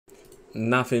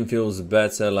Nothing feels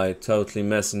better like totally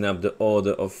messing up the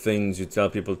order of things you tell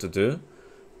people to do,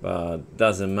 but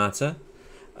doesn't matter.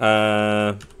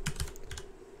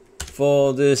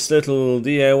 For this little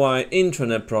DIY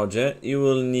intranet project, you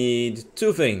will need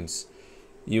two things.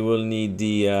 You will need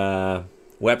the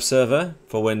web server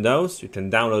for Windows. You can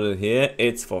download it here.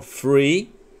 It's for free.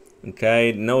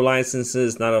 Okay, no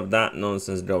licenses, none of that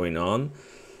nonsense going on.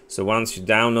 So once you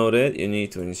download it, you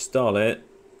need to install it.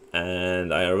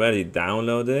 And I already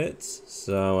downloaded it.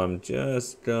 So I'm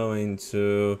just going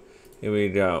to, here we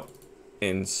go,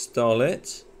 install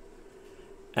it.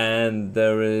 And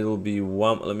there will be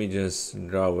one, let me just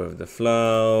go with the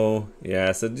flow.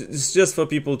 Yeah, so it's just for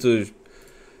people to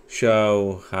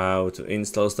show how to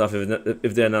install stuff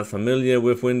if they're not familiar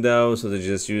with Windows, or they're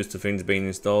just used to things being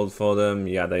installed for them,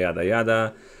 yada yada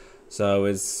yada. So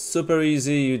it's super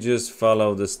easy. You just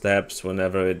follow the steps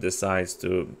whenever it decides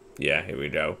to, yeah, here we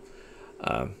go,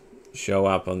 show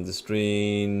up on the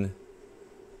screen.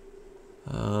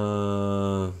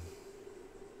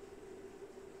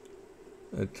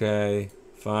 Okay,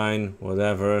 fine,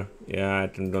 whatever. Yeah,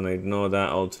 I'm gonna ignore that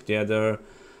altogether.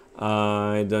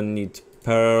 I don't need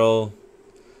Perl.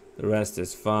 The rest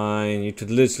is fine. You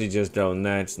could literally just go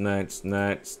next, next,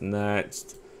 next,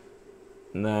 next,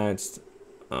 next.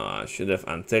 I should have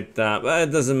unticked that, but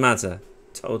it doesn't matter.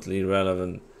 Totally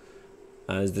irrelevant.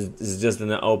 It's just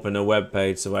gonna open a web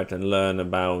page so I can learn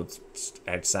about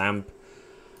XAMPP.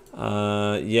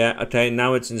 Yeah, okay,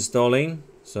 now it's installing.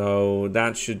 So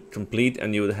that should complete,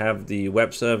 and you would have the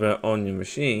web server on your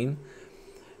machine.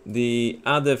 The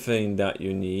other thing that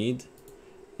you need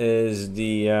is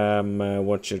the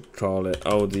what you call it,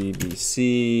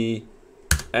 ODBC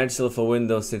Excel for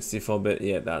Windows 64-bit.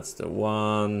 Yeah, that's the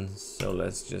one. So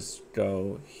let's just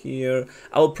go here.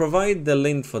 I'll provide the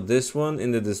link for this one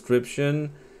in the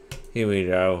description. Here we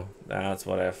go. That's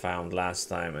what I found last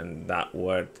time, and that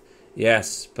worked.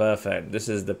 Yes, perfect. This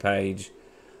is the page.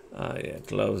 Yeah,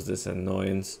 close this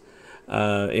annoyance.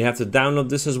 You have to download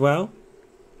this as well,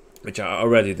 which I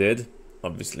already did,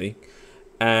 obviously,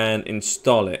 and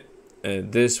install it.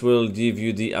 This will give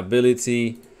you the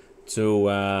ability to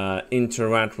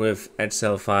interact with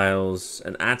Excel files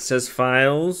and access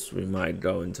files. We might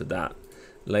go into that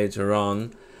later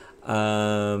on.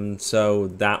 So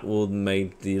that will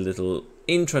make the little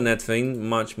intranet thing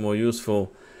much more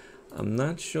useful. I'm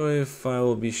not sure if I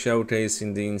will be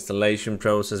showcasing the installation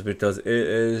process because it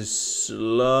is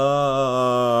slow.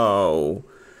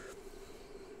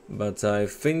 But I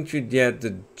think you get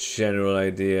the general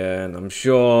idea, and I'm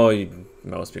sure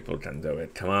most people can do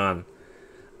it. Come on.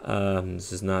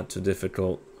 This is not too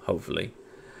difficult, hopefully.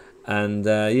 And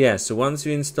yeah, so once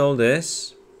you install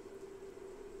this,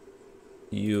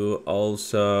 you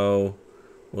also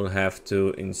will have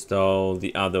to install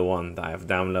the other one that I've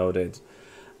downloaded.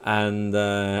 And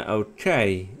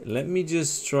okay, let me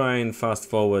just try and fast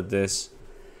forward this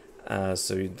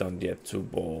so you don't get too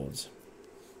bored.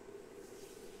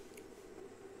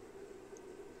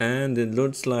 And it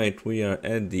looks like we are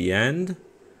at the end,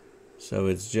 so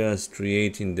it's just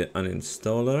creating the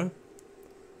uninstaller,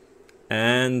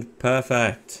 and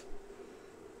perfect.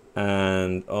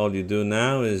 And all you do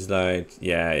now is like,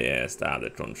 yeah, start the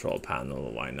control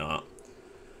panel, why not?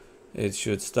 It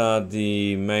should start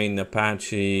the main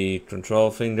Apache control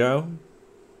thing though,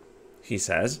 he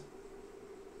says.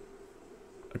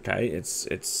 Okay, it's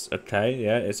okay,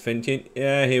 yeah, it's thinking,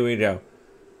 yeah, here we go.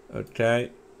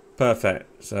 Okay,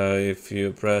 perfect. So if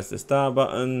you press the start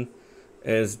button,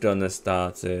 it's gonna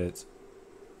start it.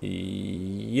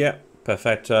 Yep,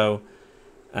 perfecto.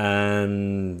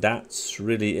 And that's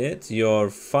really it. Your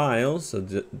files,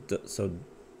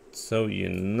 so you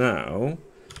know,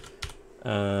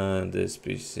 this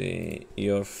PC,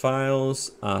 your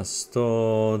files are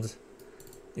stored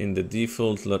in the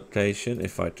default location.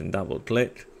 If I can double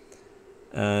click,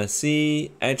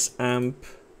 see XAMPP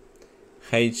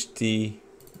HT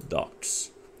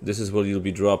docs. This is what you'll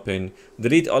be dropping.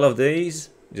 Delete all of these.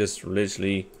 Just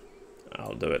literally,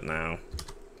 I'll do it now.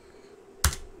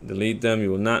 Delete them.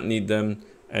 You will not need them,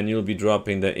 and you'll be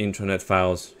dropping the intranet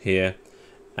files here,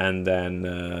 and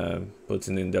then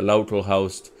putting in the local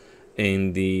host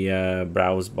in the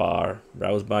browse bar,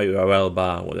 URL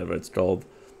bar, whatever it's called.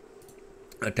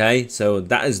 Okay, so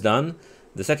that is done.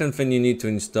 The second thing you need to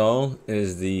install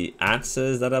is the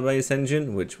Access database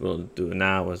engine, which we'll do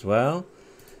now as well.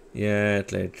 Yeah,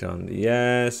 click on the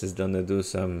yes. It's gonna do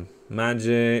some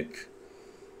magic.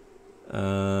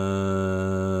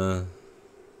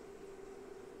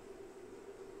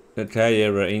 Okay, yeah,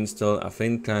 reinstall. I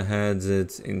think I had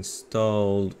it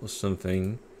installed or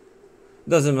something.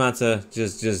 Doesn't matter,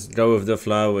 just go with the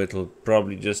flow. It'll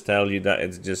probably just tell you that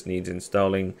it just needs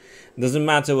installing. Doesn't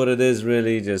matter what it is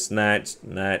really, just next,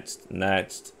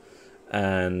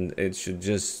 and it should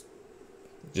just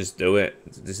do it.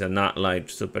 These are not like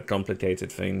super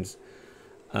complicated things.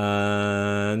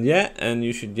 And yeah, and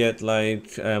you should get like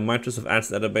Microsoft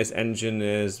Ads database engine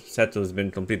is set to has been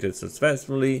completed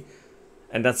successfully,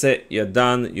 and that's it. You're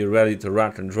done. You're ready to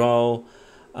rock and roll.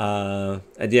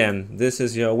 Again, this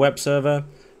is your web server,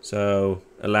 so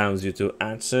allows you to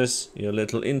access your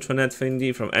little intranet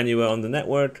thingy from anywhere on the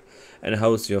network and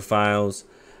host your files.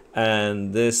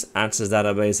 And this Access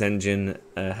database engine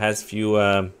has few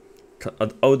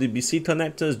ODBC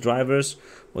connectors, drivers,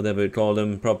 whatever you call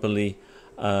them properly,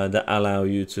 that allow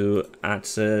you to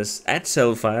access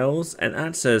Excel files and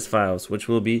access files, which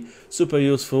will be super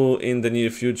useful in the near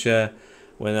future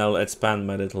when I'll expand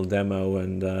my little demo.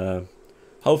 And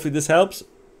hopefully this helps.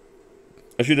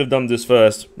 I should have done this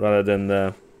first rather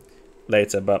than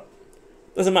later, but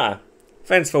doesn't matter.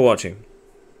 Thanks for watching.